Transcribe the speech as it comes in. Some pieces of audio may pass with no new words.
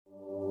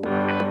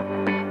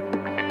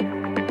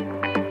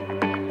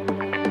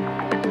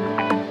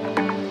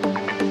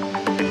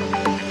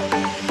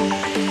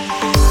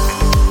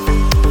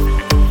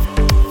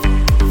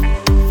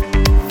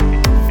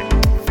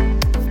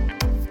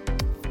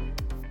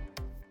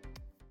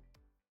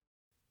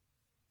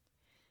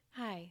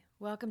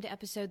Welcome to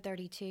episode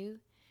 32.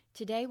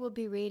 Today we'll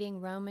be reading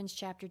Romans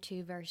chapter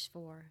 2, verse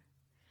 4.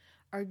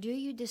 Or do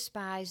you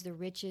despise the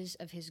riches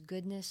of his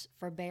goodness,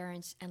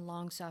 forbearance, and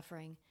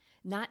long-suffering,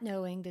 not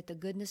knowing that the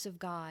goodness of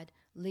God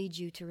leads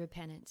you to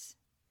repentance?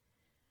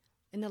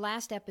 In the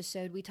last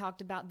episode, we talked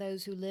about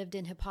those who lived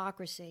in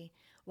hypocrisy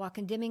while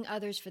condemning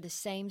others for the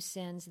same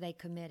sins they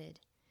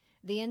committed.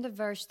 The end of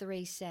verse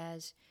 3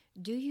 says,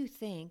 "Do you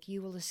think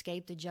you will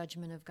escape the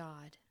judgment of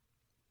God?"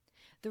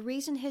 The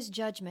reason his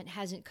judgment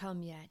hasn't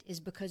come yet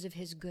is because of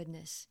his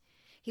goodness.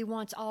 He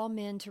wants all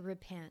men to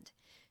repent,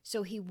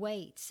 so he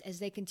waits as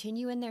they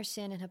continue in their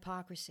sin and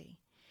hypocrisy.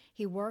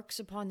 He works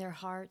upon their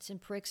hearts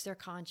and pricks their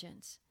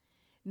conscience.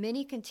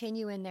 Many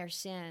continue in their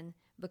sin,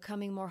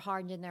 becoming more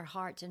hardened in their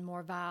hearts and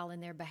more vile in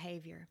their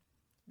behavior.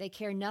 They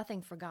care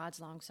nothing for God's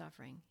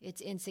long-suffering.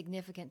 It's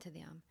insignificant to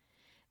them.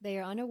 They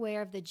are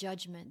unaware of the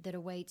judgment that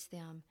awaits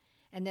them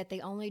and that they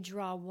only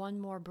draw one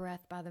more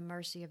breath by the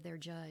mercy of their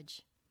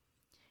judge.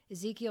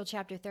 Ezekiel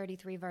chapter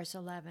 33, verse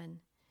 11,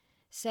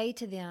 "Say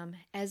to them,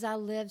 as I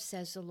live,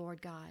 says the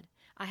Lord God,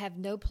 I have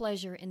no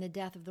pleasure in the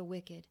death of the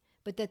wicked,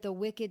 but that the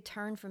wicked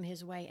turn from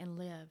his way and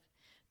live.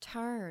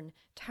 Turn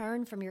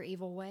from your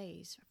evil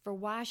ways, for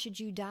why should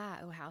you die,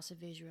 O house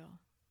of Israel?"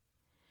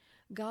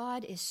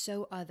 God is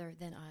so other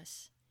than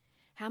us.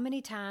 How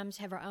many times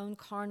have our own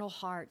carnal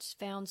hearts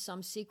found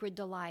some secret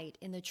delight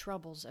in the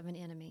troubles of an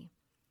enemy?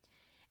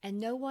 And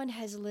no one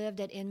has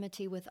lived at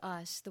enmity with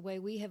us the way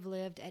we have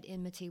lived at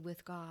enmity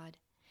with God.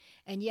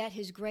 And yet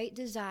his great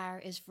desire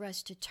is for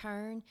us to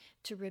turn,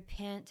 to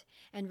repent,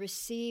 and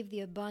receive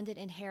the abundant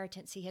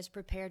inheritance he has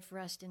prepared for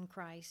us in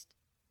Christ.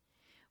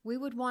 We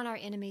would want our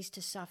enemies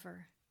to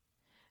suffer.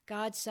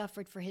 God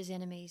suffered for his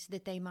enemies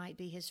that they might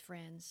be his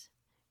friends.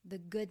 The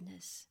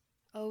goodness,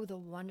 oh, the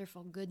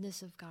wonderful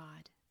goodness of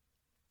God.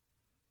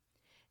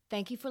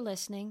 Thank you for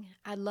listening.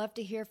 I'd love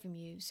to hear from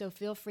you, so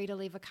feel free to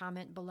leave a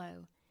comment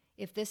below.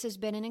 If this has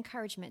been an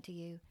encouragement to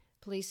you,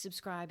 please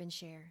subscribe and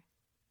share.